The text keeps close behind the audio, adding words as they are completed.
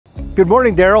Good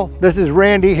morning, Darrell. This is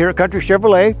Randy here at Country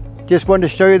Chevrolet. Just wanted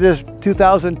to show you this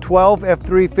 2012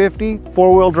 F350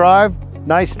 four-wheel drive.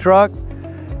 Nice truck.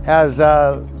 Has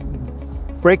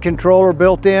brake controller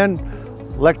built in,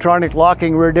 electronic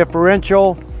locking rear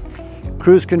differential,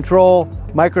 cruise control,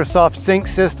 Microsoft Sync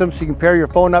system so you can pair your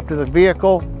phone up to the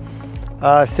vehicle.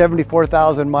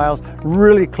 74,000 miles.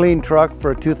 Really clean truck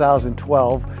for a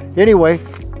 2012. Anyway,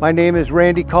 my name is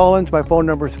Randy Collins. My phone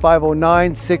number is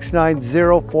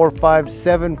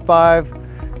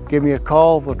 509-690-4575. Give me a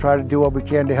call. We'll try to do what we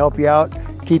can to help you out.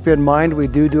 Keep in mind, we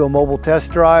do a mobile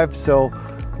test drive, so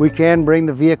we can bring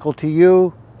the vehicle to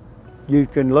you. You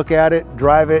can look at it,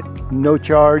 drive it, no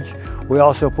charge. We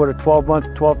also put a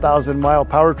 12-month, 12,000 mile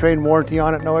powertrain warranty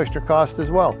on it, no extra cost as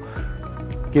well.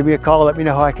 Give me a call, let me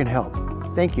know how I can help.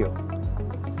 Thank you.